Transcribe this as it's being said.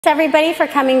Thanks everybody for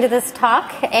coming to this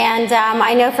talk, and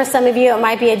I know for some of you it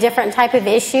might be a different type of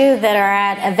issue that are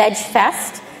at a Veg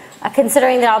Fest,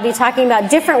 considering that I'll be talking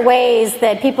about different ways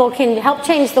that people can help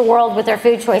change the world with their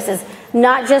food choices,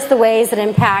 not just the ways that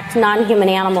impact non-human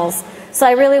animals. So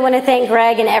I really want to thank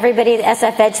Greg and everybody at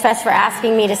SF Veg Fest for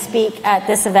asking me to speak at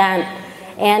this event,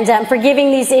 and for giving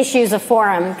these issues a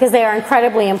forum, because they are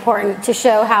incredibly important to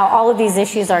show how all of these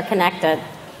issues are connected.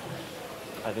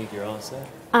 I think you're all set.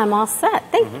 I'm all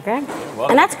set. Thank you, Greg.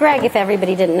 And that's Greg, if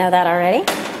everybody didn't know that already.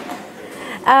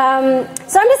 So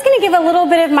I'm just going to give a little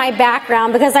bit of my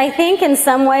background, because I think in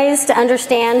some ways to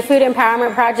understand Food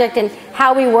Empowerment Project and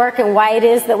how we work and why it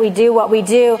is that we do what we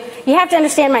do, you have to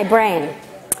understand my brain.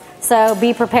 So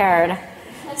be prepared.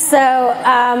 So,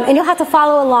 and you'll have to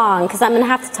follow along, because I'm going to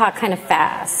have to talk kind of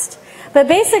fast. But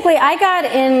basically, I got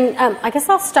in, I guess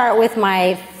I'll start with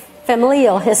my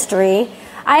familial history.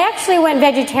 I actually went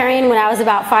vegetarian when I was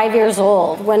about 5 years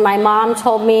old, when my mom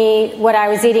told me what I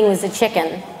was eating was a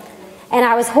chicken. And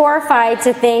I was horrified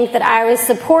to think that I was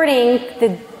supporting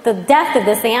the death of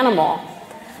this animal.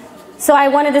 So I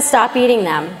wanted to stop eating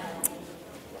them.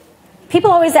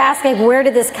 People always ask, like, where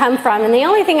did this come from? And the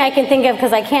only thing I can think of,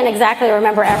 because I can't exactly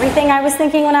remember everything I was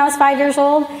thinking when I was 5 years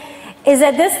old, is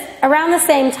that around the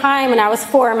same time when I was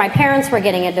 4, my parents were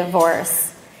getting a divorce.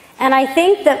 And I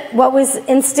think that what was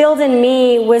instilled in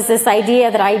me was this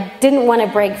idea that I didn't want to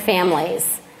break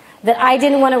families, that I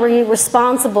didn't want to be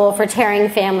responsible for tearing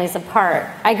families apart.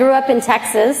 I grew up in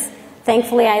Texas.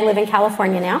 Thankfully, I live in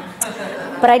California now.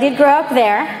 But I did grow up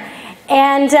there.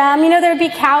 And, you know, there would be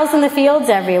cows in the fields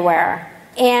everywhere.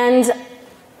 And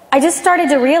I just started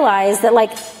to realize that,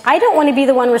 like, I don't want to be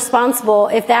the one responsible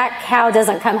if that cow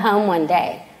doesn't come home one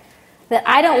day. That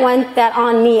I don't want that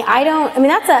on me. I mean,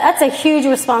 that's a huge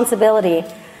responsibility.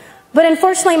 But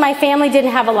unfortunately, my family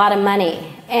didn't have a lot of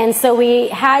money. And so we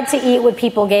had to eat what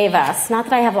people gave us. Not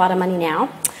that I have a lot of money now,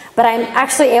 but I'm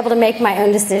actually able to make my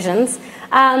own decisions.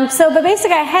 But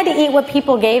basically, I had to eat what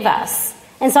people gave us.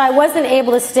 And so I wasn't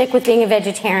able to stick with being a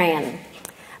vegetarian.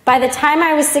 By the time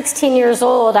I was 16 years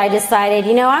old, I decided,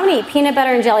 you know, I'm going to eat peanut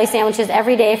butter and jelly sandwiches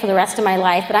every day for the rest of my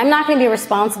life, but I'm not going to be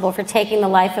responsible for taking the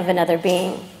life of another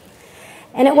being.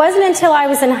 And it wasn't until I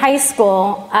was in high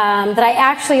school that I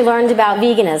actually learned about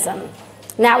veganism.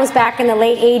 And that was back in the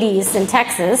late 80s in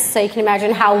Texas, so you can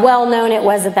imagine how well known it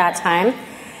was at that time.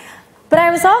 But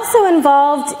I was also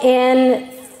involved in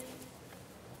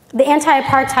the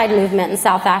anti-apartheid movement in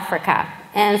South Africa.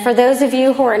 And for those of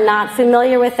you who are not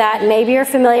familiar with that, maybe you're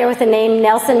familiar with the name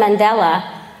Nelson Mandela,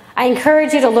 I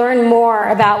encourage you to learn more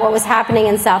about what was happening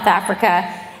in South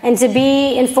Africa, and to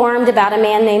be informed about a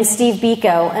man named Steve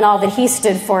Biko and all that he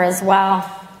stood for as well.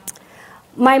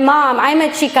 My mom, I'm a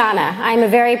Chicana. I'm a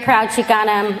very proud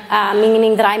Chicana,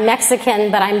 meaning that I'm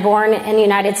Mexican, but I'm born in the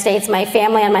United States. My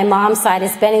family on my mom's side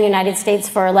has been in the United States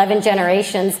for 11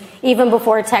 generations, even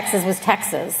before Texas was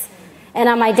Texas. And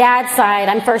on my dad's side,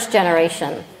 I'm first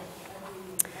generation.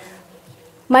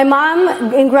 My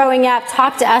mom, in growing up,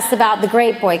 talked to us about the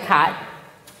Great Boycott,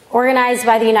 organized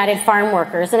by the United Farm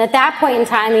Workers. And at that point in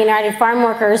time, the United Farm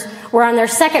Workers were on their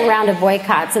second round of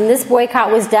boycotts. And this boycott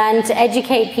was done to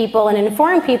educate people and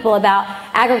inform people about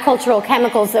agricultural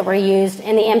chemicals that were used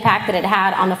and the impact that it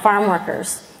had on the farm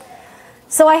workers.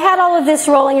 So I had all of this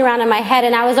rolling around in my head,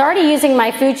 and I was already using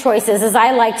my food choices as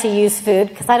I like to use food,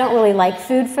 because I don't really like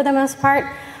food for the most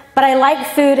part, but I like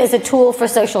food as a tool for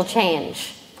social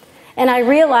change. And I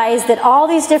realized that all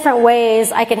these different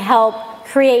ways I could help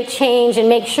create change and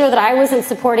make sure that I wasn't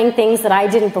supporting things that I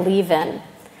didn't believe in.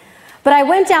 But I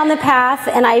went down the path,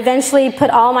 and I eventually put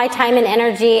all my time and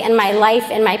energy and my life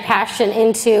and my passion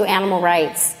into animal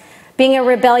rights. Being a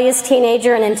rebellious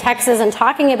teenager and in Texas and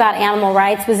talking about animal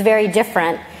rights was very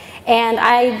different. And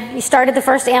I started the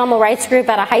first animal rights group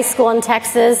at a high school in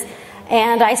Texas,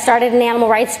 and I started an animal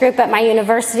rights group at my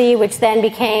university, which then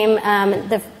became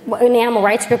an animal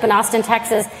rights group in Austin,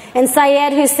 Texas. And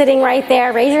Syed, who's sitting right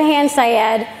there, raise your hand,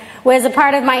 Syed, was a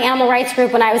part of my animal rights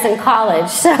group when I was in college.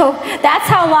 So that's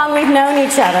how long we've known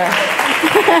each other.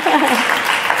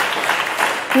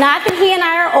 Not that he and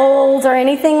I are old or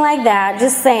anything like that,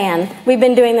 just saying. We've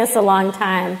been doing this a long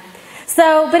time.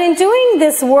 But in doing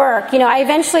this work, you know, I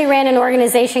eventually ran an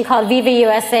organization called Viva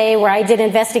USA, where I did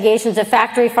investigations of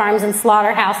factory farms and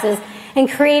slaughterhouses and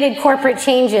created corporate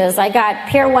changes. I got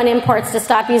Pier 1 Imports to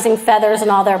stop using feathers in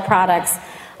all their products.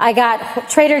 I got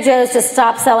Trader Joe's to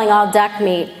stop selling all duck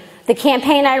meat. The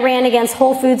campaign I ran against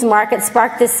Whole Foods Market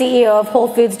sparked the CEO of Whole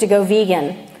Foods to go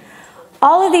vegan.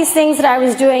 All of these things that I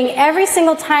was doing, every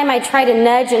single time I try to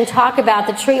nudge and talk about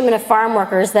the treatment of farm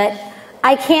workers, that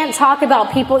I can't talk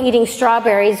about people eating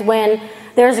strawberries when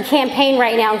there's a campaign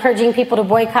right now encouraging people to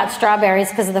boycott strawberries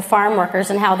because of the farm workers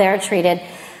and how they're treated.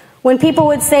 When people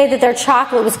would say that their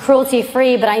chocolate was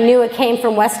cruelty-free, but I knew it came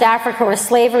from West Africa where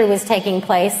slavery was taking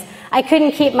place, I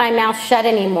couldn't keep my mouth shut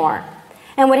anymore.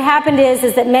 And what happened is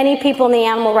that many people in the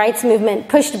animal rights movement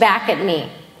pushed back at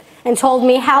me and told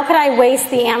me, how could I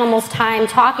waste the animals' time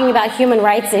talking about human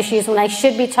rights issues when I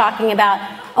should be talking about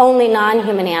only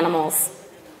non-human animals?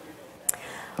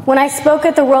 When I spoke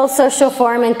at the World Social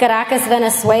Forum in Caracas,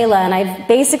 Venezuela, and I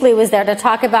basically was there to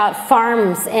talk about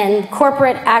farms and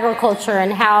corporate agriculture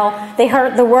and how they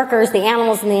hurt the workers, the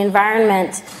animals, and the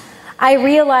environment, I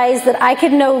realized that I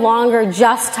could no longer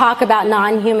just talk about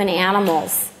non-human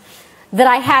animals, that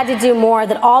I had to do more,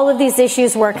 that all of these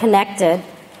issues were connected.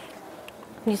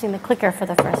 I'm using the clicker for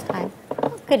the first time.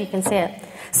 Good, you can see it.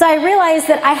 So I realized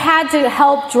that I had to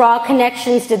help draw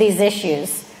connections to these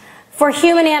issues for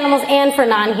human animals and for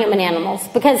non-human animals,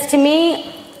 because to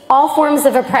me, all forms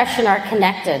of oppression are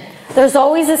connected. There's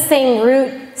always the same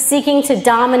root seeking to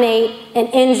dominate and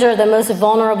injure the most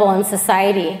vulnerable in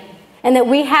society, and that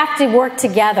we have to work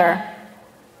together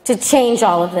to change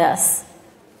all of this.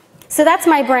 So that's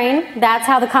my brain. That's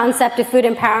how the concept of Food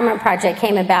Empowerment Project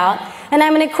came about. And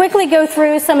I'm going to quickly go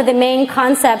through some of the main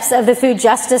concepts of the food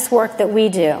justice work that we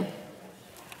do.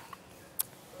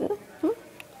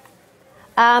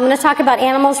 I'm going to talk about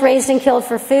animals raised and killed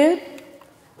for food,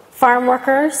 farm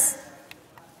workers,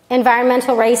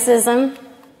 environmental racism,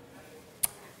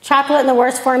 chocolate and the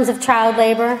worst forms of child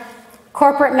labor,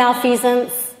 corporate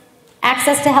malfeasance,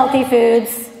 access to healthy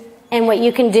foods, and what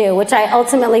you can do, which I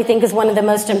ultimately think is one of the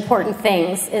most important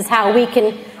things, is how we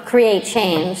can create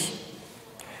change.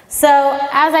 So,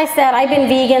 as I said, I've been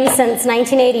vegan since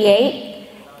 1988,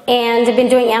 and I've been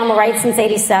doing animal rights since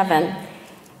 '87.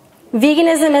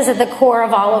 Veganism is at the core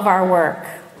of all of our work.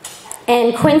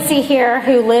 And Quincy here,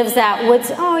 who lives at Woods,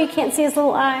 oh, you can't see his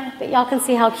little eye, but y'all can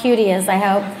see how cute he is, I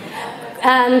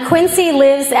hope. Quincy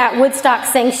lives at Woodstock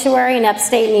Sanctuary in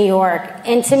upstate New York.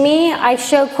 And to me, I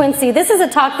show Quincy, this is a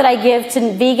talk that I give to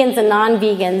vegans and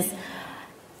non-vegans,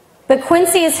 but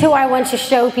Quincy is who I want to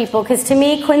show people, because to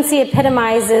me, Quincy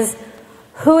epitomizes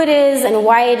who it is and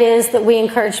why it is that we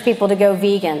encourage people to go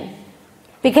vegan.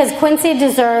 Because Quincy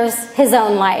deserves his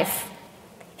own life.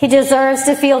 He deserves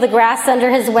to feel the grass under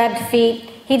his webbed feet.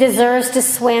 He deserves to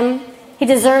swim. He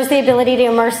deserves the ability to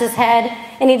immerse his head.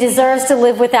 And he deserves to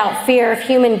live without fear of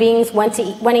human beings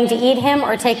wanting to eat him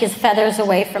or take his feathers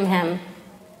away from him.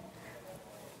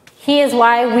 He is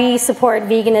why we support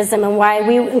veganism and why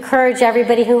we encourage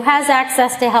everybody who has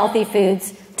access to healthy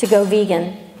foods to go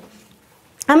vegan.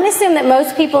 I'm going to assume that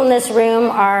most people in this room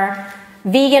are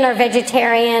vegan or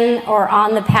vegetarian or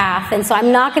on the path, and so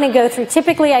I'm not going to go through,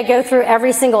 typically I go through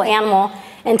every single animal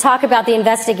and talk about the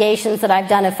investigations that I've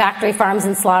done of factory farms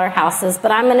and slaughterhouses, but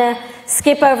I'm going to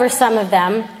skip over some of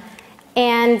them.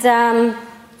 And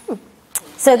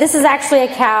so this is actually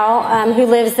a cow who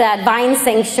lives at Vine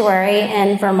Sanctuary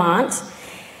in Vermont.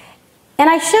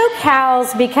 And I show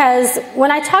cows because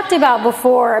when I talked about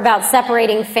before about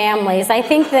separating families, I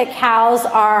think that cows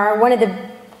are one of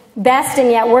the best and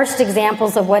yet worst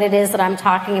examples of what it is that I'm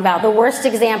talking about. The worst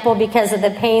example because of the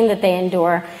pain that they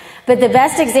endure, but the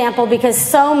best example because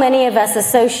so many of us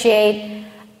associate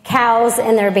cows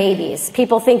and their babies.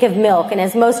 People think of milk, and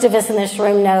as most of us in this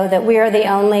room know, that we are the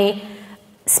only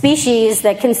species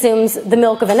that consumes the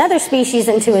milk of another species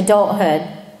into adulthood.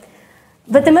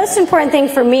 But the most important thing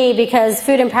for me, because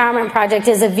Food Empowerment Project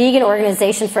is a vegan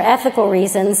organization for ethical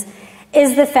reasons,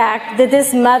 is the fact that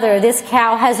this mother, this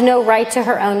cow, has no right to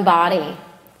her own body.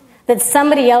 That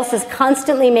somebody else is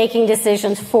constantly making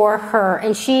decisions for her,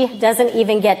 and she doesn't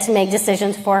even get to make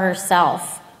decisions for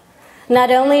herself. Not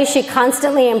only is she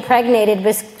constantly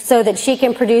impregnated so that she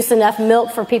can produce enough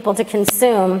milk for people to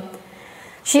consume,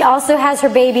 she also has her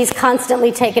babies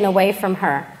constantly taken away from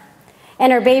her.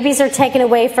 And her babies are taken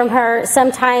away from her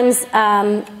sometimes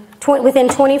within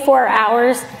 24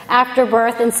 hours after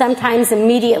birth, and sometimes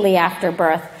immediately after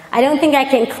birth. I don't think I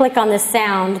can click on the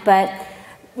sound, but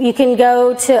you can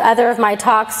go to other of my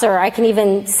talks, or I can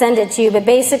even send it to you. But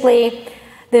basically,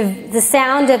 the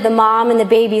sound of the mom and the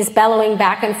babies bellowing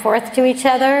back and forth to each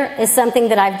other is something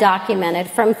that I've documented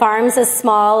from farms as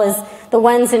small as the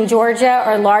ones in Georgia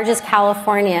or large as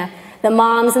California. The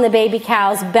moms and the baby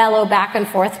cows bellow back and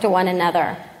forth to one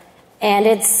another. And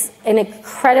it's an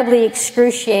incredibly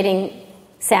excruciating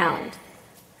sound.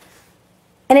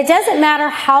 And it doesn't matter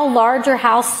how large or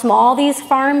how small these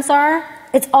farms are,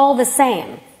 it's all the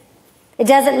same. It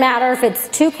doesn't matter if it's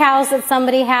 2 cows that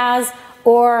somebody has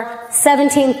or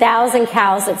 17,000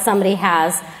 cows that somebody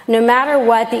has. No matter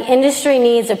what, the industry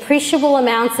needs appreciable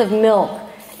amounts of milk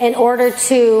in order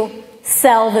to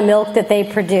sell the milk that they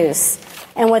produce.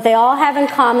 And what they all have in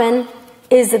common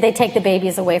is that they take the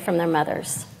babies away from their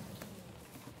mothers.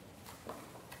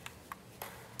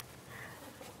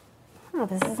 Oh,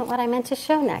 this isn't what I meant to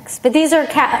show next. But these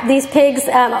pigs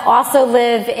also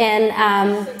live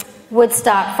in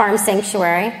Woodstock Farm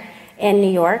Sanctuary in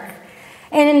New York.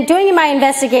 And in doing my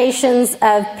investigations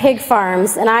of pig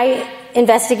farms, and I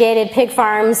investigated pig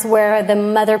farms where the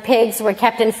mother pigs were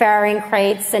kept in farrowing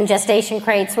crates and gestation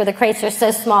crates where the crates are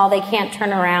so small they can't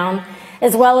turn around,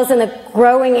 as well as in the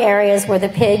growing areas where the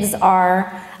pigs are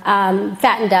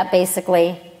fattened up,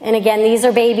 basically. And again, these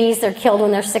are babies. They're killed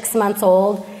when they're 6 months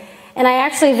old. And I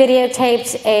actually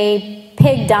videotaped a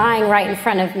pig dying right in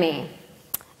front of me,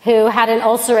 who had an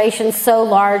ulceration so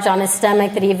large on his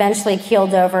stomach that he eventually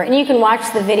keeled over. And you can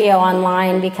watch the video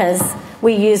online because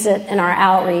we use it in our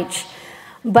outreach.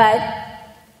 But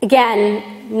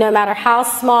again, no matter how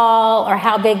small or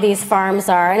how big these farms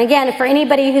are, and again, for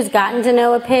anybody who's gotten to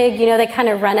know a pig, you know, they kind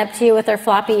of run up to you with their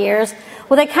floppy ears.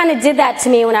 Well, they kind of did that to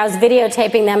me when I was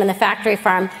videotaping them in the factory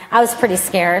farm. I was pretty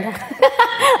scared.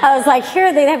 I was like,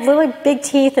 here, they have really big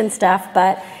teeth and stuff,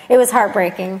 but it was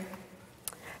heartbreaking.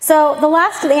 So the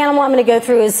last animal I'm going to go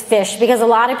through is fish, because a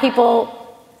lot of people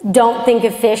don't think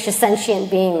of fish as sentient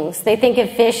beings. They think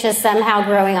of fish as somehow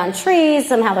growing on trees,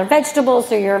 somehow they're vegetables,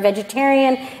 so you're a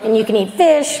vegetarian and you can eat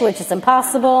fish, which is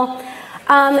impossible.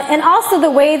 And also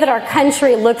the way that our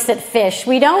country looks at fish.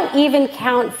 We don't even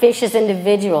count fish as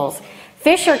individuals.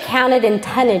 Fish are counted in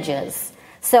tonnages.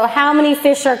 So how many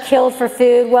fish are killed for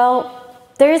food? Well,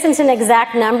 there isn't an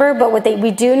exact number, but what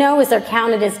we do know is they're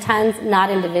counted as tons,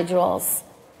 not individuals.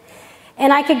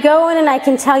 And I could go in and I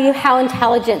can tell you how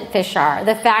intelligent fish are.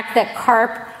 The fact that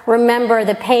carp remember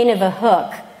the pain of a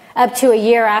hook up to a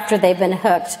year after they've been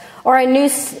hooked. Or a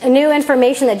new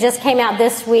information that just came out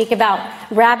this week about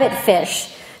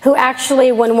rabbitfish, who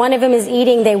actually, when one of them is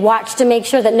eating, they watch to make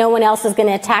sure that no one else is going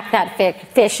to attack that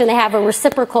fish, and they have a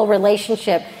reciprocal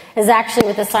relationship, is actually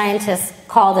what the scientists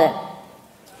called it.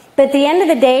 But at the end of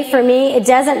the day, for me, it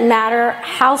doesn't matter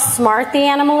how smart the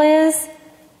animal is.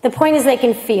 The point is they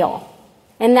can feel.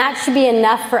 And that should be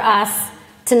enough for us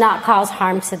to not cause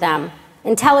harm to them.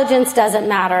 Intelligence doesn't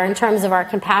matter in terms of our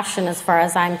compassion as far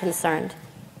as I'm concerned.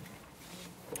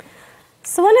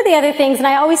 So one of the other things, and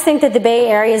I always think that the Bay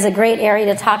Area is a great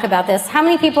area to talk about this. How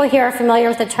many people here are familiar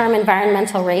with the term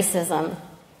environmental racism?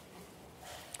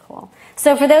 Cool.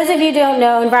 So for those of you who don't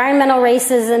know, environmental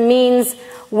racism means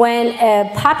when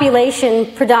a population,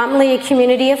 predominantly a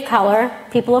community of color,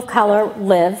 people of color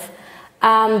live,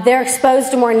 they're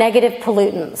exposed to more negative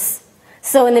pollutants.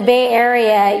 So in the Bay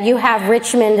Area, you have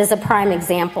Richmond as a prime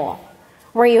example,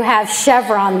 where you have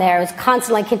Chevron there, it's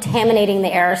constantly contaminating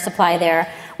the air supply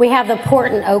there. We have the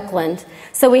port in Oakland.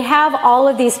 So we have all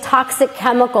of these toxic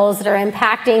chemicals that are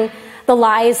impacting the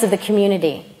lives of the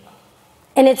community.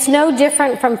 And it's no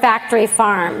different from factory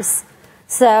farms.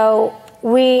 So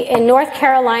in North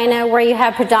Carolina, where you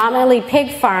have predominantly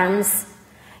pig farms,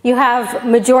 you have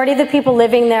majority of the people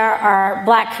living there are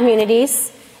black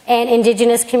communities and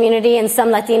indigenous community and some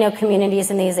Latino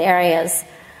communities in these areas,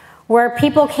 where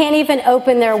people can't even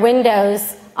open their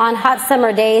windows on hot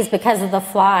summer days because of the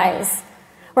flies,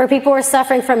 where people were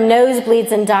suffering from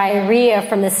nosebleeds and diarrhea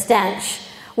from the stench.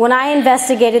 When I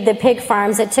investigated the pig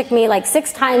farms, it took me like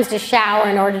 6 times to shower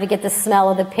in order to get the smell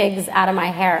of the pigs out of my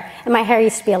hair. And my hair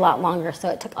used to be a lot longer, so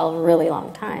it took a really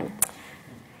long time.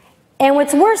 And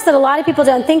what's worse that a lot of people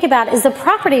don't think about is the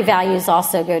property values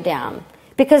also go down.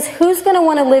 Because who's going to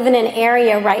want to live in an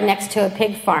area right next to a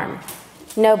pig farm?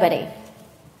 Nobody.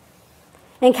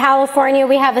 In California,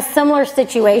 we have a similar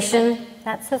situation.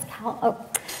 That says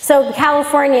So in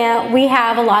California, we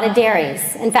have a lot of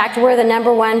dairies. In fact, we're the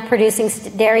 #1 producing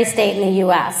dairy state in the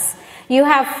U.S. You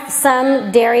have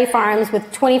some dairy farms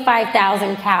with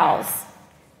 25,000 cows.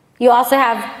 You also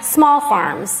have small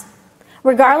farms.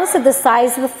 Regardless of the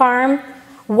size of the farm,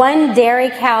 one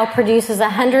dairy cow produces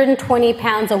 120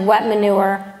 pounds of wet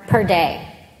manure per day.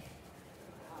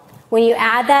 When you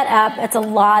add that up, it's a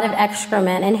lot of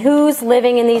excrement. And who's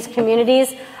living in these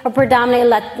communities are predominantly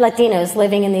Latinos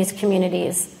living in these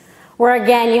communities, where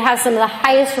again, you have some of the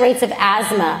highest rates of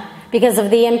asthma because of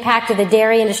the impact of the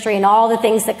dairy industry and all the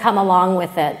things that come along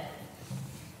with it.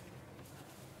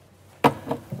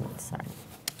 Sorry.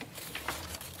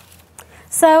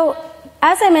 So,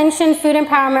 as I mentioned, Food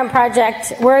Empowerment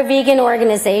Project, we're a vegan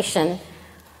organization.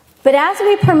 But as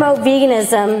we promote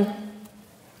veganism,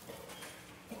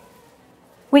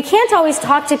 we can't always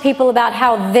talk to people about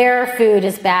how their food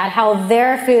is bad, how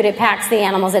their food impacts the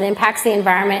animals, it impacts the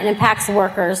environment, it impacts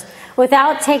workers,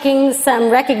 without taking some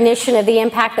recognition of the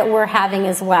impact that we're having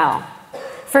as well.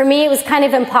 For me, it was kind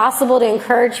of impossible to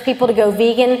encourage people to go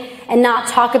vegan and not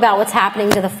talk about what's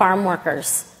happening to the farm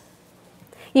workers.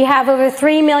 You have over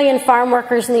 3 million farm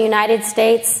workers in the United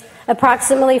States.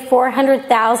 Approximately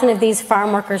 400,000 of these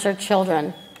farm workers are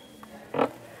children.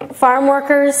 Farm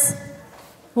workers,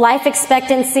 life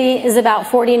expectancy is about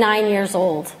 49 years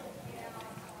old.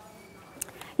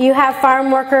 You have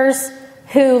farm workers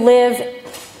who live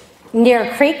near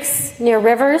creeks, near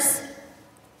rivers,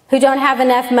 who don't have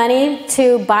enough money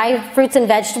to buy fruits and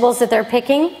vegetables that they're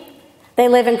picking. They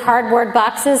live in cardboard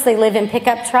boxes, they live in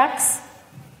pickup trucks,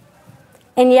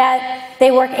 and yet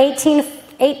they work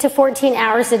 8 to 14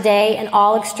 hours a day in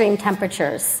all extreme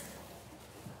temperatures.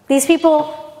 These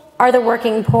people are the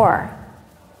working poor.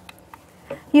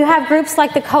 You have groups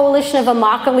like the Coalition of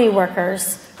Immokalee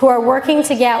Workers who are working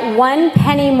to get 1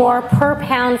 penny more per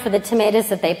pound for the tomatoes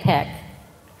that they pick.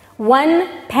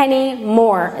 1 penny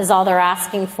more is all they're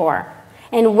asking for.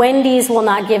 And Wendy's will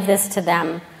not give this to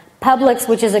them. Publix,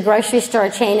 which is a grocery store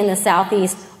chain in the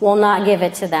Southeast, will not give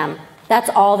it to them. That's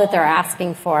all that they're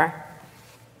asking for.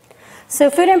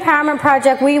 So Food Empowerment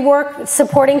Project, we work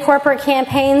supporting corporate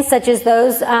campaigns such as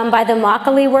those by the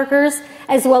Immokalee workers,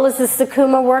 as well as the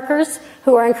Sakuma workers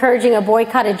who are encouraging a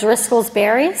boycott of Driscoll's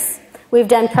berries. We've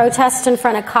done protests in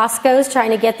front of Costco's trying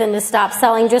to get them to stop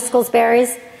selling Driscoll's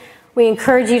berries. We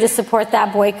encourage you to support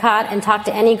that boycott and talk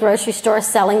to any grocery store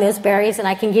selling those berries, and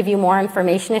I can give you more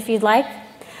information if you'd like.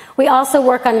 We also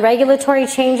work on regulatory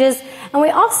changes, and we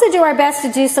also do our best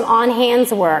to do some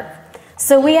on-hands work.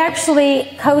 So we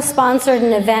actually co-sponsored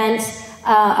an event,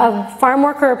 a Farm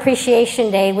Worker Appreciation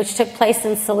Day, which took place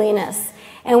in Salinas.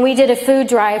 And we did a food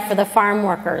drive for the farm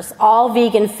workers, all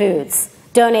vegan foods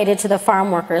donated to the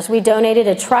farm workers. We donated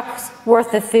a truck's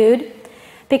worth of food.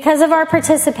 Because of our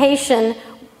participation,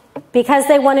 because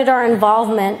they wanted our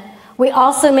involvement, we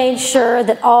also made sure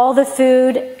that all the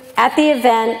food at the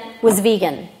event was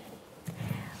vegan.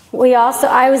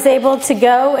 I was able to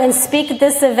go and speak at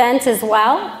this event as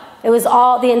well.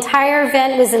 The entire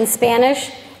event was in Spanish,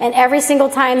 and every single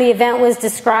time the event was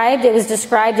described, it was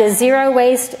described as zero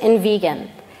waste and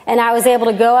vegan. And I was able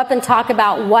to go up and talk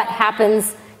about what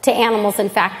happens to animals in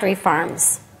factory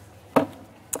farms.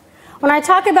 When I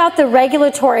talk about the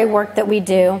regulatory work that we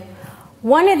do,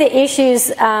 one of the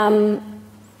issues,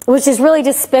 which is really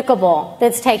despicable,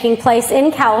 that's taking place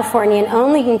in California and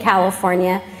only in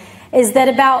California, is that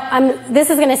this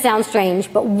is going to sound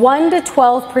strange, but 1 to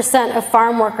 12% of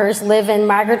farm workers live in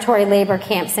migratory labor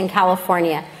camps in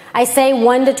California. I say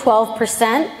 1 to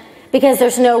 12% because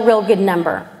there's no real good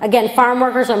number. Again, farm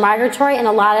workers are migratory, and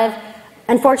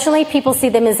unfortunately, people see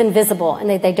them as invisible and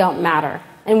they don't matter,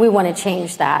 and we want to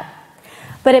change that.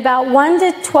 But about 1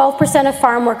 to 12% of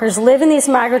farm workers live in these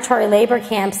migratory labor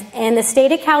camps, and the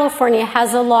state of California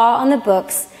has a law on the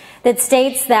books that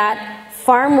states that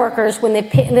farm workers,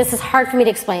 this is hard for me to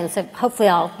explain, so hopefully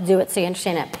I'll do it so you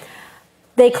understand it.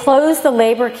 They close the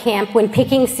labor camp when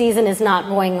picking season is not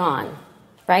going on,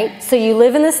 right? So you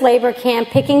live in this labor camp,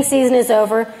 picking season is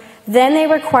over, then they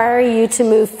require you to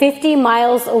move 50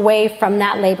 miles away from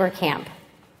that labor camp,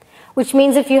 which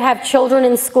means if you have children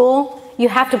in school, you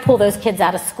have to pull those kids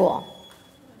out of school.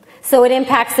 So it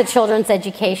impacts the children's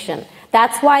education.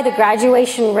 That's why the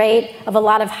graduation rate of a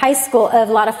lot of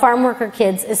farm worker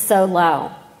kids is so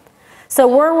low. So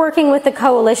we're working with the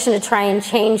coalition to try and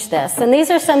change this. And these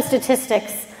are some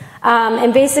statistics.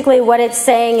 And basically what it's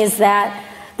saying is that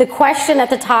the question at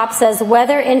the top says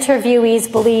whether interviewees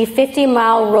believe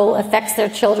 50-mile rule affects their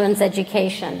children's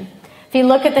education. If you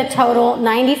look at the total,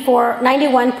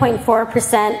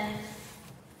 91.4%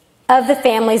 of the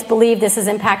families believe this is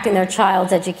impacting their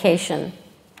child's education.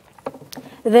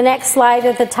 The next slide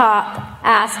at the top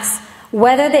asks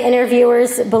whether the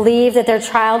interviewers believe that their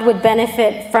child would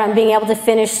benefit from being able to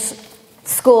finish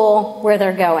school where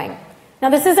they're going. Now,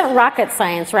 this isn't rocket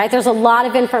science, right? There's a lot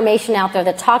of information out there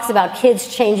that talks about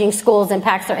kids changing schools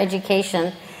impacts their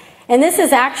education. And this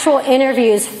is actual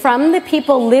interviews from the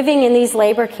people living in these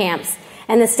labor camps.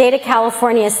 And the state of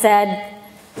California said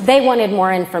they wanted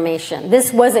more information.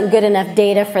 This wasn't good enough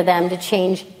data for them to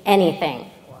change anything.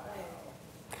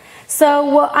 So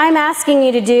what I'm asking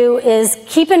you to do is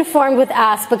keep informed with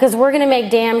us, because we're going to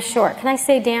make damn sure. Can I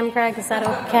say damn, Greg? Is that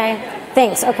okay?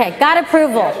 Thanks. Okay. Got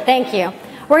approval. Thank you.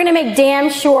 We're going to make damn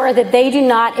sure that they do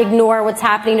not ignore what's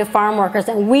happening to farm workers,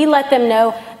 and we let them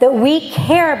know that we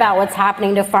care about what's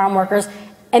happening to farm workers,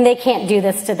 and they can't do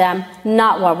this to them,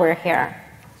 not while we're here.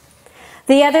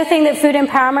 The other thing that Food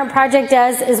Empowerment Project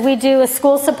does is we do a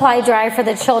school supply drive for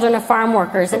the children of farm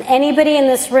workers, and anybody in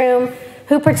this room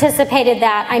who participated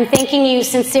that, I'm thanking you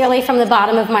sincerely from the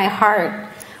bottom of my heart.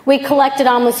 We collected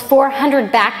almost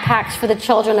 400 backpacks for the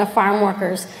children of farm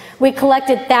workers. We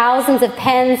collected thousands of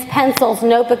pens, pencils,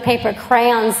 notebook paper,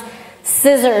 crayons,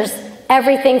 scissors,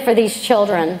 everything for these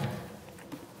children.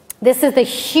 This is the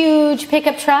huge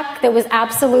pickup truck that was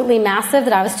absolutely massive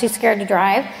that I was too scared to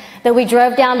drive, that we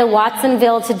drove down to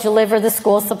Watsonville to deliver the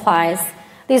school supplies.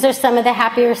 These are some of the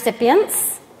happy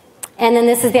recipients. And then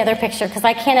this is the other picture, because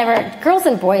I can't ever, girls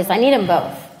and boys, I need them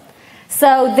both.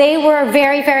 So they were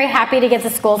very, very happy to get the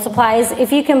school supplies.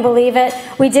 If you can believe it,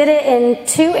 we did it in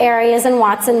 2 areas in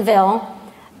Watsonville,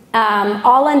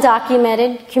 all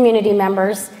undocumented community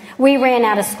members. We ran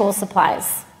out of school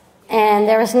supplies. And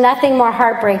there was nothing more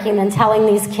heartbreaking than telling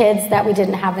these kids that we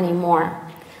didn't have any more.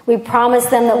 We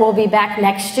promised them that we'll be back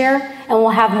next year and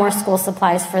we'll have more school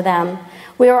supplies for them.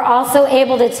 We were also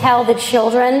able to tell the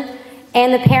children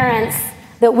and the parents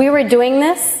that we were doing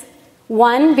this,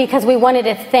 one, because we wanted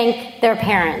to thank their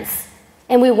parents.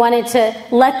 And we wanted to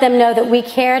let them know that we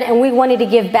cared, and we wanted to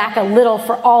give back a little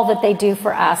for all that they do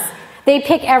for us. They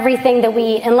pick everything that we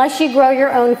eat. Unless you grow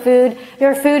your own food,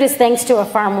 your food is thanks to a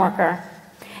farm worker.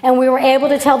 And we were able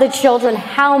to tell the children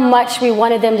how much we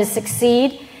wanted them to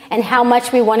succeed and how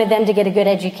much we wanted them to get a good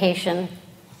education.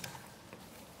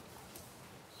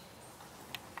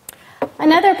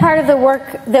 Another part of the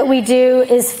work that we do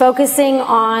is focusing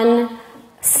on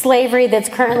slavery that's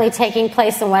currently taking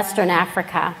place in Western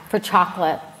Africa for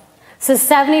chocolate. So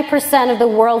 70% of the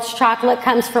world's chocolate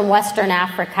comes from Western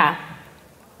Africa.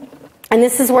 And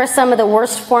this is where some of the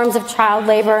worst forms of child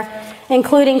labor,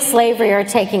 including slavery, are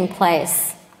taking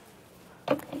place.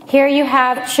 Here you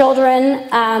have children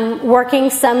working,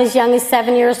 some as young as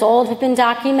 7 years old have been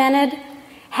documented.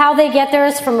 How they get there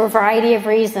is from a variety of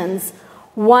reasons.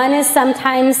 One is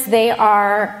sometimes they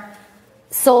are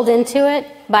sold into it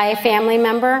by a family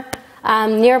member.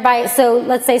 Nearby, so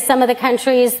let's say some of the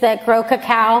countries that grow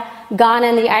cacao, Ghana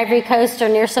and the Ivory Coast, are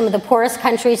near some of the poorest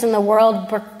countries in the world,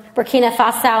 Burkina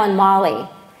Faso and Mali.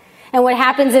 And what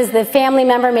happens is the family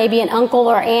member, maybe an uncle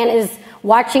or aunt, is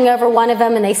watching over one of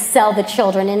them, and they sell the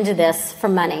children into this for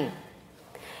money.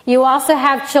 You also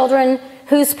have children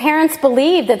whose parents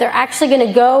believe that they're actually going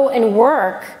to go and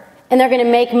work, and they're going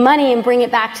to make money and bring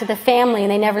it back to the family, and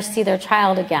they never see their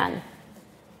child again.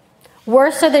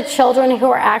 Worse are the children who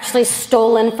are actually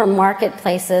stolen from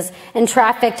marketplaces and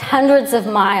trafficked hundreds of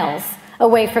miles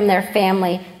away from their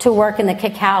family to work in the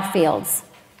cacao fields.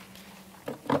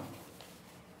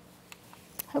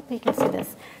 Hope you can see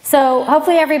this. So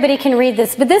hopefully everybody can read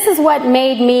this, but this is what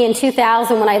made me in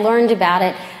 2000 when I learned about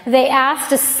it. They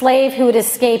asked a slave who had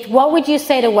escaped, what would you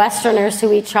say to Westerners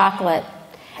who eat chocolate?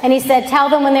 And he said, tell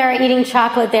them when they're eating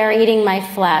chocolate, they're eating my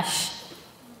flesh.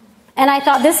 And I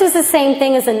thought this was the same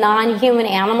thing as a non-human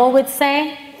animal would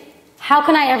say. How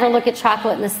can I ever look at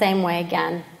chocolate in the same way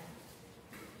again?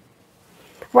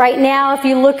 Right now, if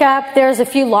you look up, there's a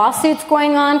few lawsuits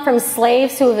going on from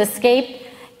slaves who have escaped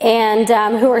and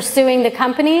who are suing the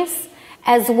companies,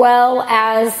 as well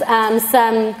as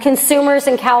some consumers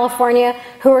in California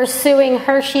who are suing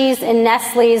Hershey's and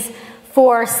Nestle's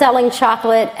for selling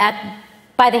chocolate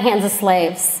by the hands of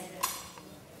slaves.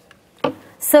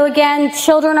 So again,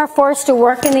 children are forced to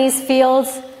work in these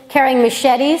fields carrying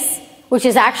machetes, which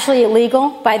is actually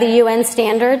illegal by the UN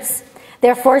standards.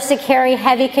 They're forced to carry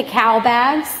heavy cacao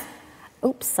bags.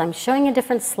 Oops, I'm showing a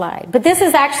different slide. But this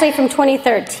is actually from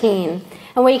 2013.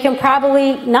 And what you can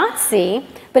probably not see,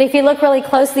 but if you look really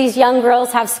close, these young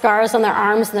girls have scars on their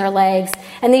arms and their legs.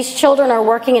 And these children are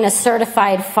working in a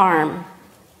certified farm.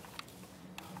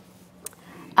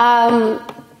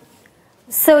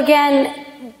 So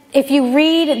again, if you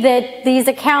read these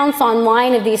accounts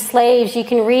online of these slaves, you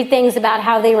can read things about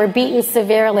how they were beaten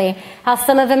severely, how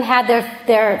some of them had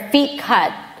their feet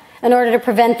cut in order to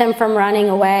prevent them from running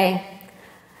away.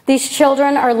 These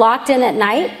children are locked in at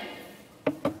night.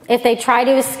 If they try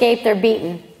to escape, they're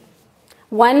beaten.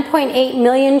 1.8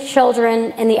 million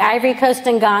children in the Ivory Coast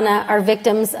and Ghana are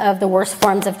victims of the worst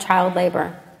forms of child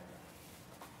labor.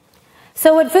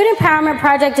 So what Food Empowerment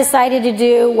Project decided to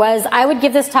do was, I would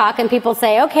give this talk and people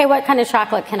say, okay, what kind of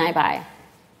chocolate can I buy?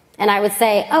 And I would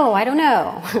say, oh, I don't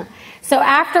know. So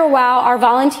after a while, our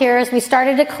volunteers, we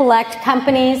started to collect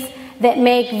companies that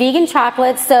make vegan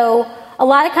chocolate. So a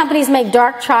lot of companies make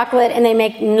dark chocolate and they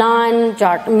make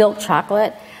non-dark milk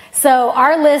chocolate. So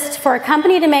our list, for a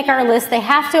company to make our list, they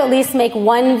have to at least make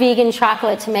one vegan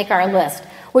chocolate to make our list,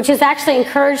 which has actually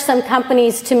encouraged some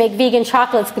companies to make vegan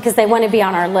chocolates because they want to be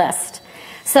on our list.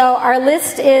 So our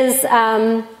list is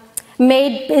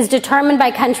determined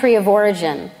by country of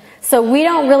origin. So we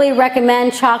don't really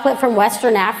recommend chocolate from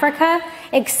Western Africa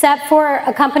except for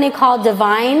a company called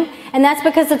Divine, and that's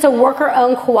because it's a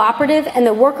worker-owned cooperative, and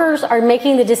the workers are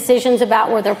making the decisions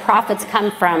about where their profits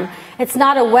come from. It's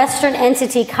not a Western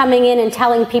entity coming in and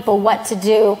telling people what to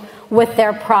do with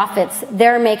their profits.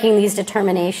 They're making these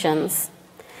determinations.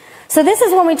 So this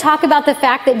is when we talk about the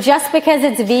fact that just because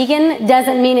it's vegan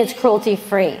doesn't mean it's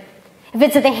cruelty-free. If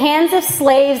it's at the hands of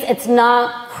slaves, it's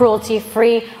not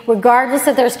cruelty-free, regardless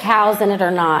if there's cows in it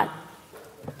or not.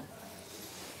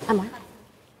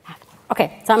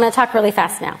 Okay, so I'm going to talk really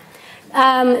fast now.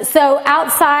 So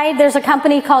outside, there's a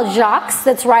company called Jacques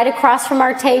that's right across from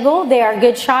our table. They are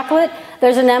good chocolate.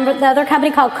 There's another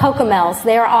company called Cocomels.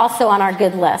 They are also on our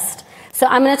good list. So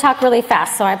I'm going to talk really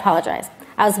fast, so I apologize.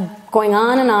 I was going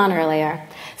on and on earlier.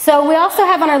 So we also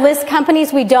have on our list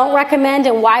companies we don't recommend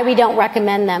and why we don't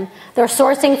recommend them. They're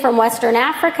sourcing from Western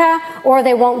Africa, or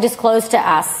they won't disclose to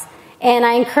us. And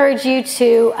I encourage you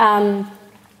to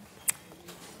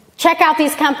check out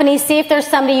these companies, see if there's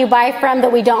somebody you buy from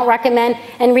that we don't recommend,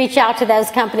 and reach out to those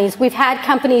companies. We've had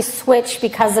companies switch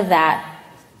because of that.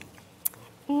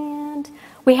 And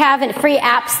we have free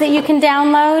apps that you can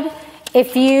download.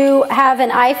 If you have an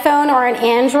iPhone or an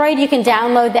Android, you can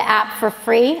download the app for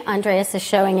free. Andreas is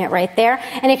showing it right there.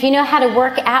 And if you know how to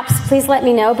work apps, please let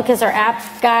me know, because our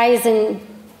app guy is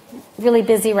really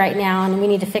busy right now and we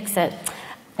need to fix it.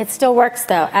 It still works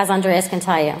though, as Andreas can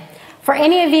tell you. For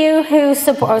any of you who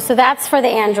support, so that's for the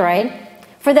Android.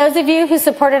 For those of you who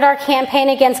supported our campaign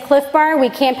against Cliff Bar, we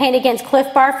campaigned against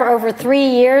Cliff Bar for over 3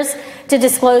 years to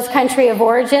disclose country of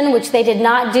origin, which they did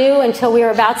not do until we were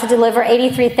about to deliver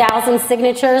 83,000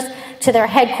 signatures to their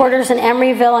headquarters in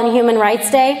Emeryville on Human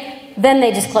Rights Day. Then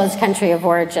they disclosed country of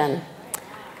origin.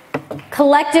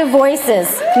 Collective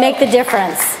voices make the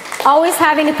difference. Always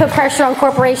having to put pressure on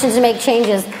corporations to make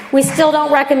changes. We still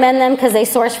don't recommend them because they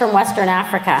source from Western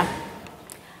Africa.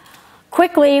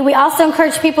 Quickly, we also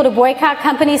encourage people to boycott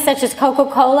companies such as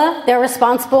Coca-Cola. They're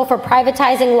responsible for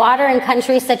privatizing water in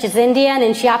countries such as India and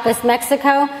in Chiapas,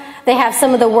 Mexico. They have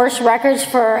some of the worst records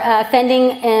for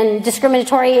offending in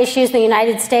discriminatory issues in the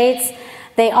United States.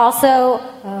 They also,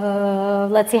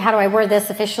 let's see, how do I word this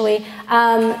officially?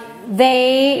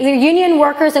 The union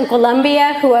workers in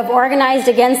Colombia who have organized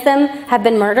against them have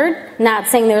been murdered. Not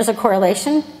saying there's a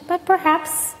correlation, but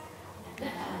perhaps.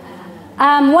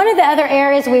 One of the other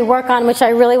areas we work on, which I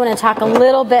really want to talk a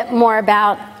little bit more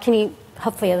about,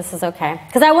 hopefully this is okay,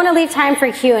 because I want to leave time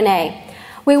for Q&A.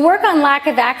 We work on lack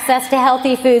of access to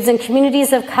healthy foods in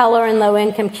communities of color and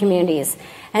low-income communities.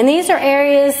 And these are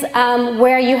areas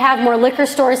where you have more liquor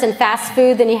stores and fast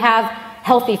food than you have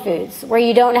healthy foods, where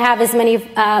you don't have as many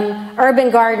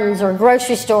urban gardens or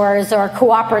grocery stores or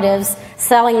cooperatives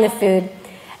selling the food.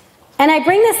 And I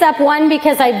bring this up, one,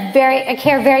 because I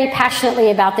care very passionately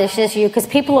about this issue, because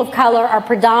people of color are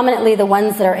predominantly the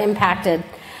ones that are impacted.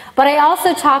 But I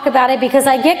also talk about it because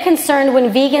I get concerned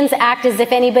when vegans act as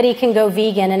if anybody can go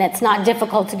vegan and it's not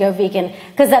difficult to go vegan,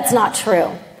 because that's not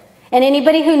true. And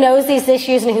anybody who knows these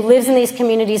issues and who lives in these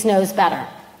communities knows better.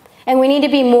 And we need to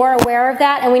be more aware of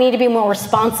that, and we need to be more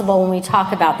responsible when we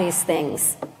talk about these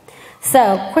things.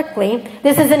 So, quickly,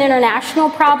 this is an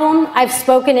international problem. I've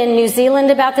spoken in New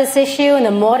Zealand about this issue, and the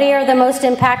Maori are the most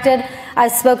impacted.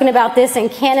 I've spoken about this in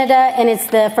Canada, and it's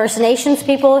the First Nations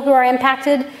people who are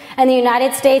impacted. In the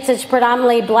United States, it's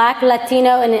predominantly Black,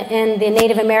 Latino, and the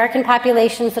Native American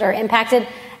populations that are impacted,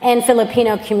 and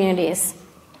Filipino communities.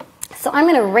 So I'm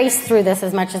going to race through this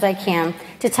as much as I can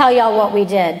to tell y'all what we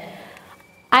did.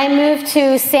 I moved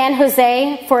to San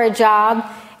Jose for a job.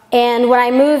 And when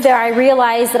I moved there, I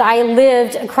realized that I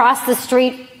lived across the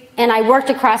street and I worked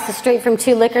across the street from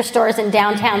 2 liquor stores in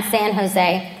downtown San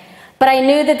Jose. But I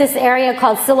knew that this area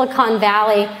called Silicon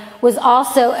Valley was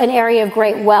also an area of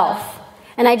great wealth.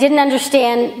 And I didn't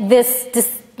understand this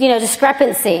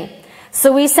discrepancy.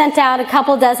 So we sent out a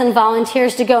couple dozen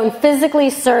volunteers to go and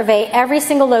physically survey every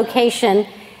single location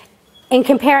in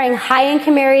comparing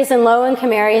high-income areas and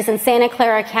low-income areas in Santa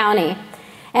Clara County.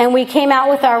 And we came out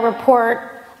with our report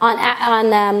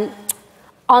on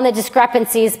the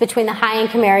discrepancies between the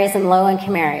high-income areas and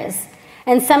low-income areas.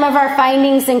 And some of our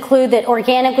findings include that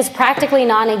organic was practically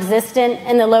non-existent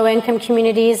in the low-income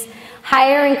communities.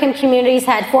 Higher-income communities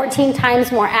had 14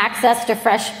 times more access to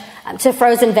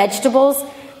frozen vegetables.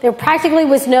 There practically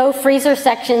was no freezer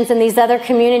sections in these other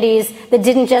communities that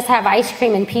didn't just have ice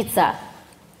cream and pizza.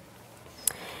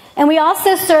 And we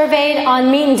also surveyed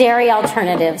on meat and dairy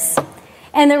alternatives.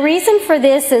 And the reason for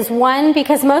this is, one,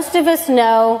 because most of us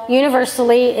know,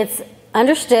 universally, it's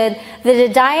understood that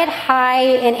a diet high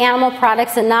in animal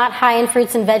products and not high in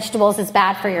fruits and vegetables is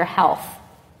bad for your health.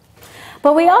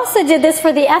 But we also did this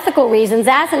for the ethical reasons.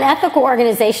 As an ethical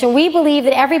organization, we believe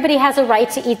that everybody has a right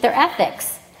to eat their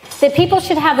ethics, that people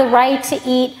should have the right to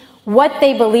eat what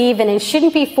they believe in and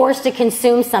shouldn't be forced to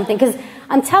consume something. Because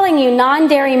I'm telling you,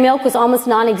 non-dairy milk was almost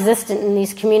non-existent in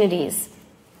these communities.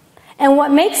 And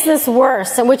what makes this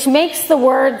worse, and which makes the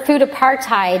word food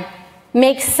apartheid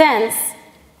make sense,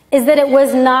 is that it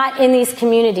was not in these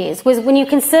communities. Was when you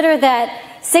consider that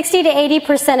 60 to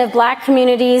 80% of black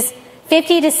communities,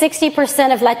 50 to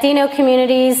 60% of Latino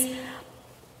communities,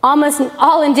 almost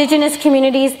all indigenous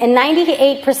communities, and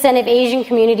 98% of Asian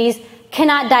communities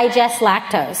cannot digest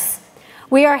lactose.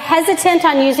 We are hesitant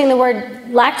on using the word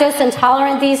lactose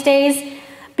intolerant these days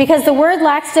because the word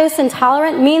lactose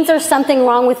intolerant means there's something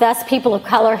wrong with us people of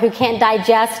color who can't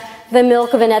digest the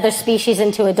milk of another species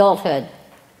into adulthood.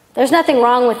 There's nothing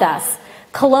wrong with us.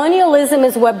 Colonialism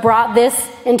is what brought this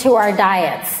into our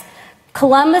diets.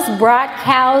 Columbus brought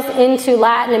cows into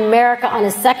Latin America on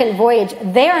his second voyage.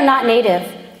 They are not native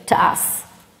to us.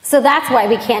 So that's why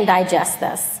we can't digest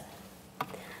this.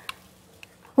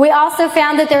 We also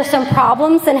found that there's some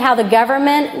problems in how the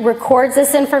government records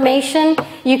this information.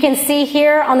 You can see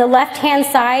here on the left-hand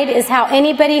side is how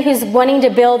anybody who's wanting to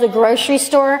build a grocery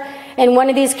store in one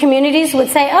of these communities would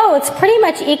say, oh, it's pretty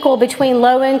much equal between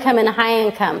low income and high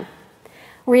income.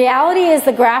 Reality is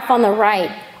the graph on the right.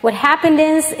 What happened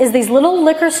is these little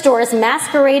liquor stores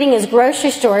masquerading as grocery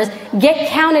stores get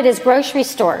counted as grocery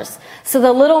stores. So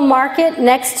the little market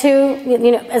next to,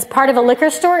 as part of a liquor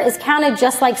store is counted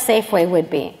just like Safeway would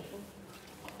be.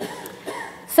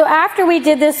 So after we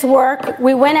did this work,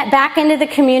 we went back into the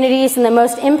communities and the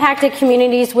most impacted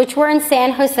communities, which were in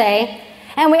San Jose,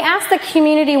 and we asked the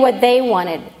community what they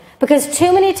wanted. Because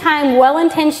too many times,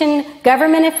 well-intentioned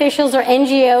government officials or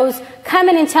NGOs come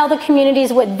in and tell the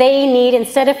communities what they need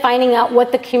instead of finding out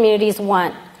what the communities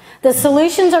want. The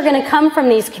solutions are going to come from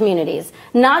these communities,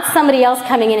 not somebody else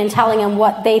coming in and telling them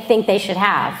what they think they should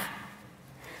have.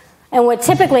 And what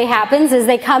typically happens is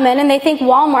they come in and they think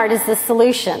Walmart is the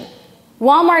solution.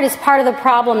 Walmart is part of the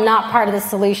problem, not part of the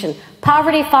solution.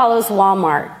 Poverty follows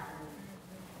Walmart.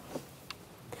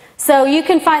 So you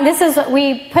can find,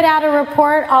 we put out a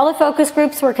report. All the focus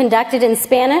groups were conducted in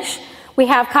Spanish. We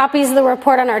have copies of the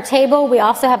report on our table. We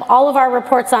also have all of our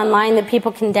reports online that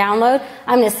people can download.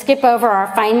 I'm going to skip over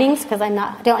our findings because I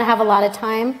don't have a lot of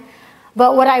time.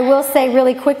 But what I will say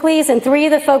really quickly is in 3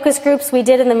 of the focus groups we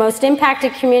did in the most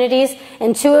impacted communities,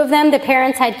 in 2 of them the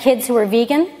parents had kids who were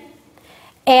vegan.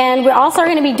 And we also are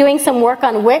going to be doing some work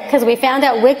on WIC because we found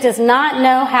out WIC does not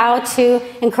know how to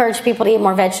encourage people to eat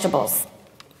more vegetables.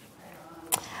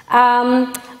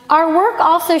 Our work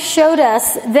also showed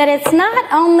us that it's not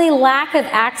only lack of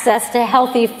access to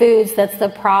healthy foods that's the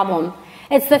problem.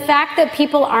 It's the fact that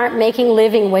people aren't making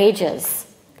living wages.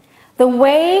 The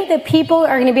way that people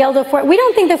are going to be able to afford, we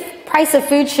don't think the price of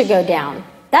food should go down.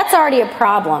 That's already a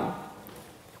problem.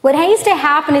 What needs to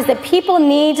happen is that people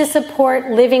need to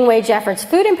support living wage efforts.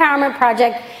 Food Empowerment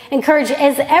Project encourages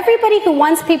everybody who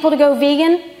wants people to go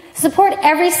vegan, support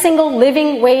every single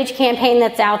living wage campaign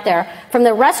that's out there, from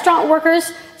the restaurant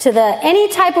workers to any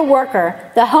type of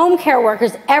worker, the home care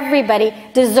workers. Everybody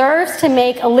deserves to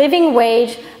make a living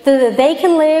wage so that they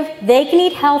can live, they can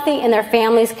eat healthy, and their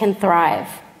families can thrive.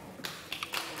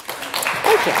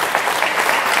 Thank you.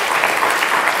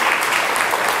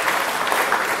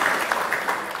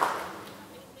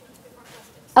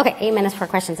 Okay, 8 minutes for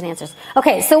questions and answers.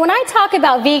 Okay, so when I talk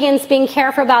about vegans being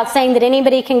careful about saying that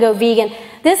anybody can go vegan,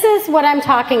 this is what I'm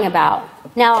talking about.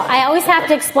 Now, I always have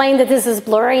to explain that this is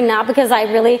blurry, not because I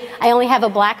only have a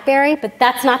BlackBerry, but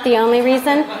that's not the only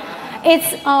reason.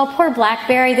 It's, oh, poor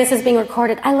BlackBerry, this is being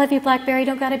recorded. I love you, BlackBerry,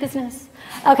 don't go out of business.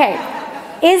 Okay,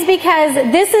 is because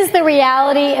this is the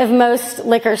reality of most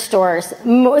liquor stores.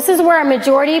 This is where a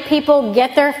majority of people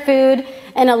get their food.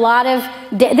 And a lot of,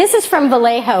 this is from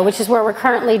Vallejo, which is where we're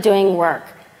currently doing work.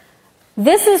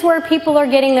 This is where people are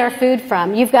getting their food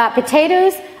from. You've got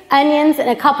potatoes, onions, and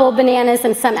a couple of bananas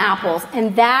and some apples.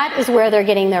 And that is where they're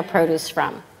getting their produce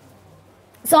from.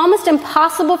 It's almost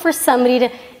impossible for somebody to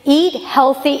eat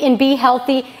healthy and be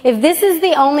healthy if this is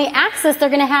the only access they're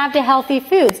going to have to healthy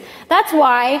foods. That's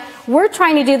why we're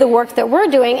trying to do the work that we're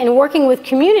doing and working with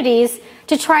communities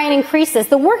to try and increase this.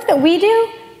 The work that we do,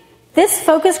 this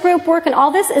focus group work and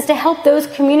all this is to help those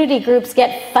community groups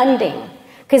get funding.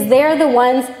 Because they're the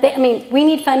ones, we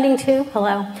need funding too,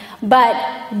 hello. But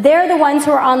they're the ones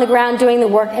who are on the ground doing the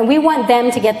work, and we want them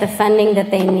to get the funding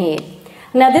that they need.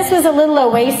 Now this was a little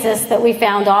oasis that we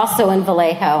found also in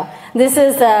Vallejo. This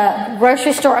is a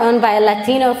grocery store owned by a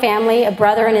Latino family, a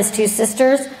brother and his 2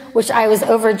 sisters, which I was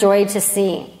overjoyed to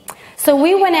see. So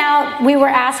we went out, we were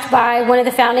asked by one of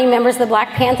the founding members of the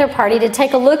Black Panther Party to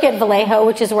take a look at Vallejo,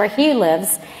 which is where he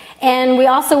lives. And we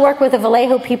also work with the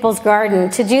Vallejo People's Garden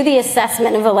to do the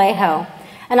assessment in Vallejo.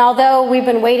 And although we've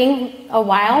been waiting a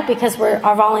while because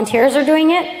our volunteers are doing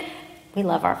it, we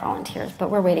love our volunteers, but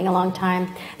we're waiting a long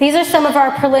time. These are some of our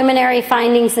preliminary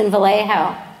findings in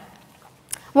Vallejo.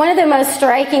 One of the most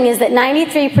striking is that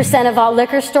 93% of all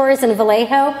liquor stores in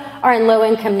Vallejo are in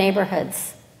low-income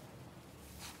neighborhoods.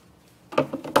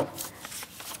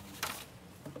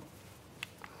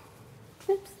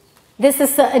 This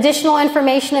is additional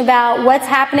information about what's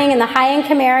happening in the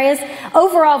high-income areas.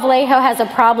 Overall, Vallejo has a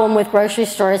problem with grocery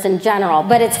stores in general,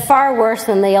 but it's far worse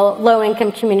in the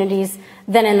low-income communities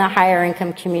than in the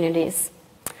higher-income communities.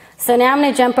 So now I'm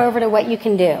going to jump over to what you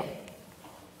can do.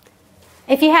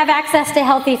 If you have access to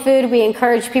healthy food, we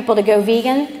encourage people to go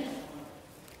vegan.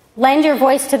 Lend your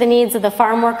voice to the needs of the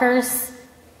farm workers.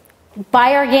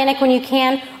 Buy organic when you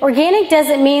can. Organic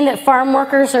doesn't mean that farm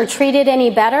workers are treated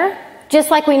any better. Just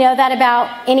like we know that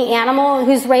about any animal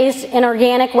who's raised in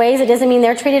organic ways, it doesn't mean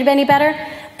they're treated any better.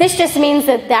 This just means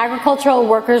that the agricultural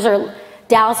workers are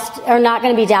not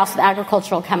going to be doused with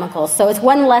agricultural chemicals. So it's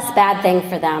one less bad thing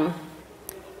for them.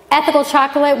 Ethical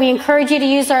chocolate, we encourage you to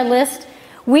use our list.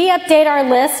 We update our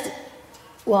list,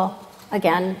 well,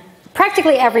 again,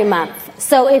 practically every month.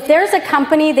 So if there's a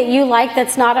company that you like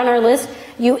that's not on our list,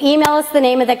 you email us the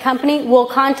name of the company, we'll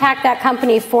contact that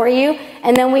company for you,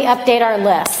 and then we update our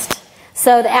list.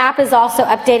 So the app is also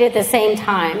updated at the same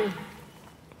time.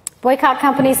 Boycott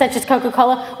companies such as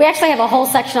Coca-Cola. We actually have a whole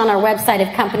section on our website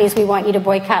of companies we want you to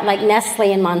boycott, like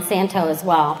Nestle and Monsanto as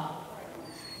well.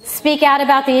 Speak out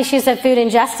about the issues of food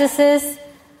injustices.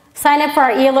 Sign up for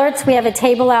our e-alerts. We have a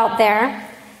table out there.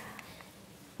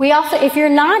 We also, if you're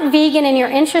not vegan and you're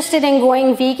interested in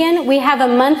going vegan, we have a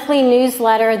monthly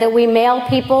newsletter that we mail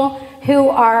people who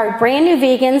are brand new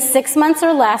vegans, 6 months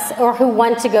or less, or who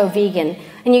want to go vegan.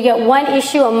 And you get one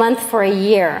issue a month for a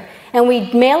year. And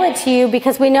we mail it to you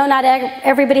because we know not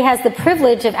everybody has the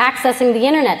privilege of accessing the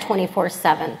internet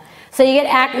 24/7. So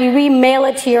we mail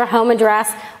it to your home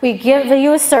address. We give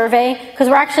you a survey because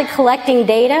we're actually collecting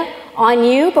data on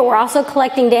you, but we're also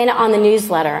collecting data on the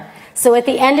newsletter. So at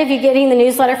the end of you getting the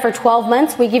newsletter for 12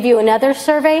 months, we give you another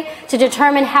survey to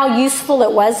determine how useful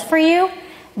it was for you.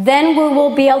 Then we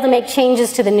will be able to make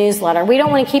changes to the newsletter. We don't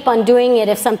want to keep on doing it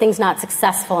if something's not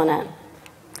successful in it.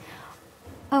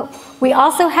 Oh, we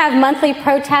also have monthly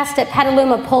protests at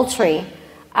Petaluma Poultry.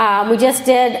 We just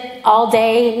did all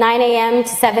day, 9 a.m. to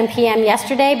 7 p.m.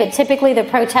 yesterday, but typically the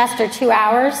protests are 2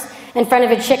 hours in front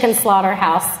of a chicken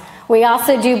slaughterhouse. We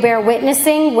also do bear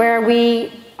witnessing, where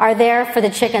we are there for the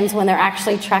chickens when they're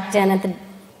actually trucked in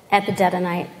at the dead of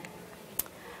night.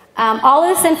 All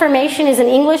of this information is in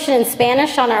English and in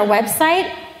Spanish on our website,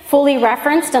 fully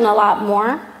referenced and a lot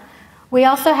more. We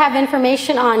also have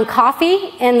information on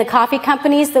coffee and the coffee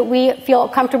companies that we feel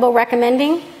comfortable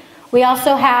recommending. We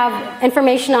also have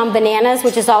information on bananas,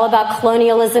 which is all about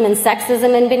colonialism and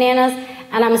sexism in bananas.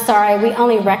 And I'm sorry, we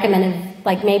only recommended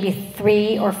like maybe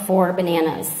 3 or 4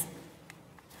 bananas.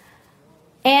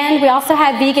 And we also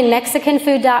have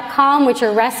veganmexicanfood.com, which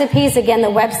are recipes. Again, the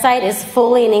website is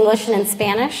fully in English and in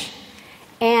Spanish.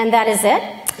 And that is it.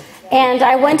 And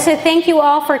I want to thank you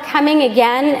all for coming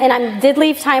again. And I did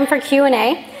leave time for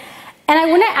Q&A. And I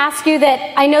want to ask you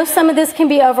that I know some of this can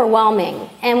be overwhelming.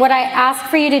 And what I ask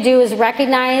for you to do is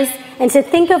recognize and to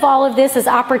think of all of this as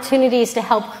opportunities to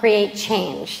help create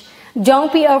change.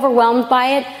 Don't be overwhelmed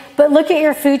by it, but look at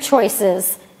your food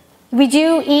choices. We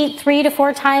do eat 3 to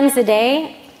 4 times a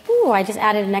day. Ooh, I just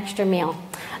added an extra meal.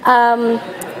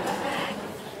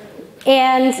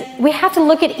 And we have to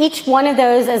look at each one of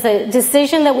those as a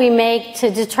decision that we make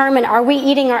to determine, are we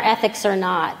eating our ethics or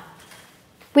not?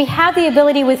 We have the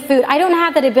ability with food. I don't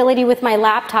have that ability with my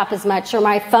laptop as much or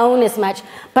my phone as much,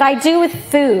 but I do with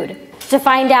food to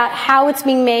find out how it's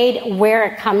being made, where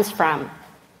it comes from.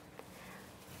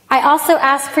 I also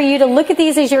ask for you to look at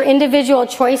these as your individual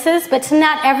choices, but to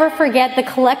not ever forget the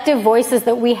collective voices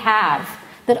that we have,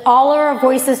 that all of our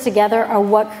voices together are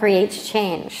what creates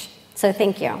change. So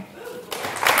thank you.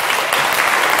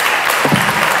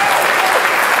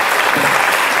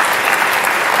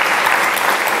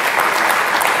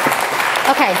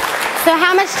 Okay, so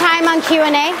how much time on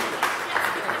Q&A?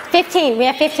 15. We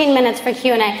have 15 minutes for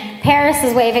Q&A. Paris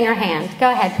is waving her hand. Go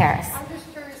ahead, Paris. I'm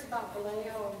just curious about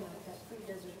Vallejo and that food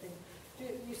desert thing.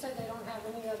 You said they don't have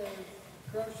any other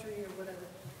grocery or whatever.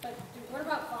 But what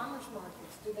about farmers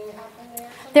markets? Do they have them there?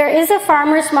 There is a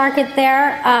farmers market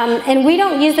there, and we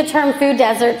don't use the term food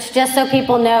deserts just so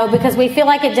people know, because we feel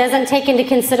like it doesn't take into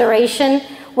consideration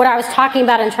what I was talking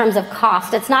about in terms of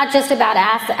cost. It's not just about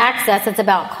access, it's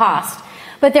about cost.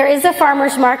 But there is a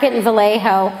farmer's market in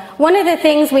Vallejo. One of the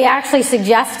things we actually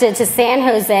suggested to San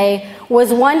Jose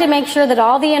was, one, to make sure that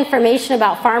all the information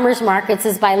about farmers markets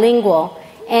is bilingual.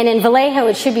 And in Vallejo,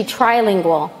 it should be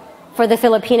trilingual for the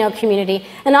Filipino community.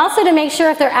 And also to make sure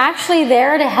if they're actually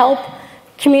there to help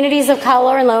communities of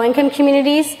color and low-income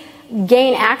communities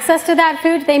gain access to that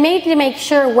food, they need to make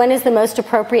sure when is the most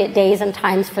appropriate days and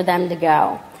times for them to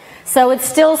go. So it's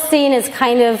still seen as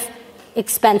kind of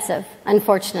expensive,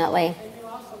 unfortunately.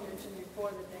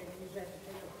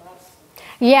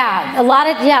 Yeah, a lot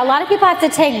of people have to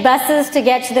take buses to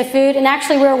get to the food. And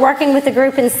actually, we were working with a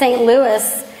group in St.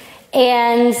 Louis,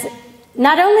 and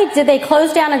not only did they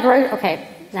close down a grocery... Okay,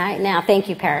 now thank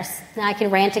you, Paris. Now I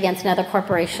can rant against another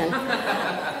corporation.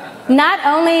 Not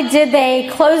only did they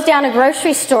close down a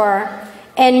grocery store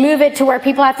and move it to where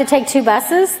people have to take 2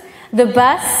 buses, the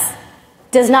bus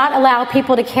does not allow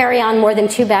people to carry on more than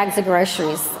 2 bags of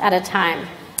groceries at a time.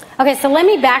 Okay, so let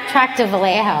me backtrack to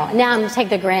Vallejo. Now I'm going to take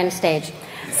the grand stage.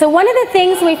 So one of the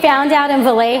things we found out in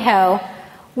Vallejo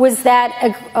was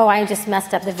that... oh, I just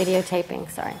messed up the videotaping,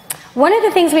 sorry. One of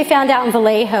the things we found out in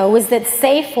Vallejo was that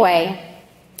Safeway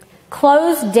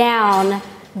closed down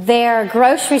their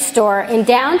grocery store in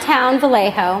downtown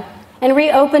Vallejo and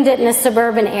reopened it in a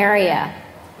suburban area.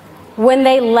 When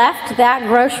they left that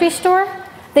grocery store,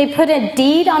 they put a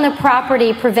deed on the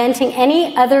property preventing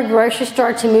any other grocery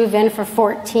store to move in for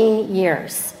 14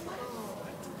 years,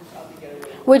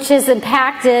 which has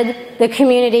impacted the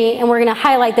community, and we're going to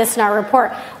highlight this in our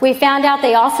report. We found out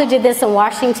they also did this in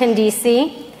Washington,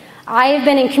 D.C. I have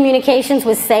been in communications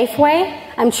with Safeway.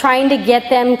 I'm trying to get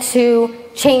them to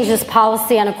change this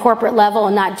policy on a corporate level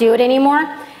and not do it anymore.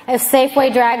 If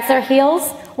Safeway drags their heels,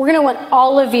 we're going to want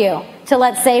all of you to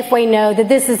let Safeway know that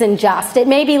this is unjust. It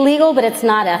may be legal, but it's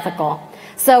not ethical.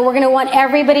 So we're going to want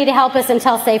everybody to help us and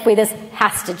tell Safeway this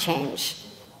has to change.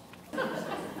 I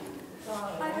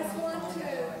just want to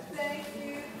thank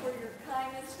you for your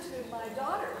kindness to my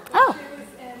daughter. Oh. She was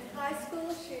in high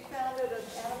school. She founded an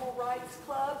animal rights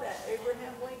club at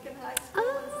Abraham Lincoln High School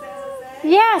in San Jose.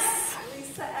 Yes.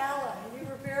 Lisa Allen. You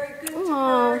were very good to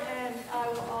her, and I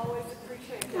will always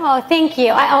appreciate that. Oh, thank you.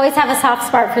 I always have a soft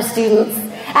spot for students.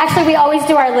 Actually, we always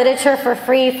do our literature for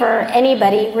free for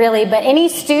anybody, really. But any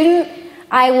student,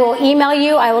 I will email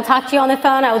you. I will talk to you on the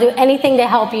phone. I will do anything to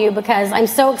help you because I'm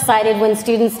so excited when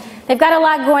students, they've got a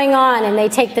lot going on and they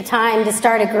take the time to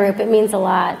start a group. It means a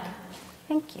lot.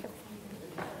 Thank you.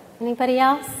 Anybody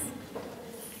else? I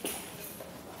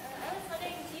was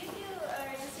wondering, does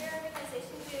your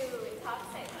organization do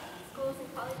talks at schools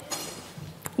and colleges?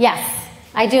 Yes,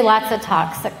 I do lots of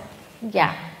talks.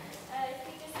 Yeah. If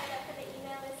you just sign up for the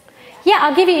email list. Yeah,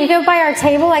 I'll give you, you go by our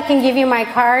table, I can give you my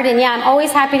card. And yeah, I'm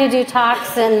always happy to do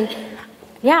talks. And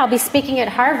yeah, I'll be speaking at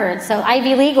Harvard. So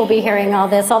Ivy League will be hearing all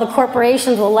this. All the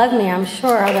corporations will love me, I'm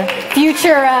sure. The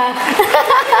future...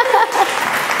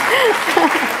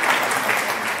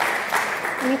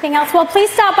 Anything else? Well, please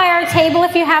stop by our table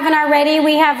if you haven't already.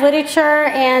 We have literature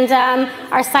and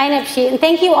our sign-up sheet. And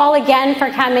thank you all again for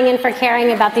coming and for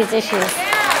caring about these issues.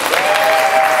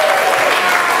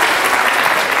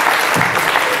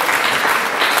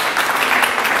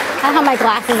 I have my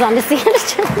glasses on to see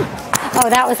it. Oh,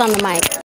 that was on the mic.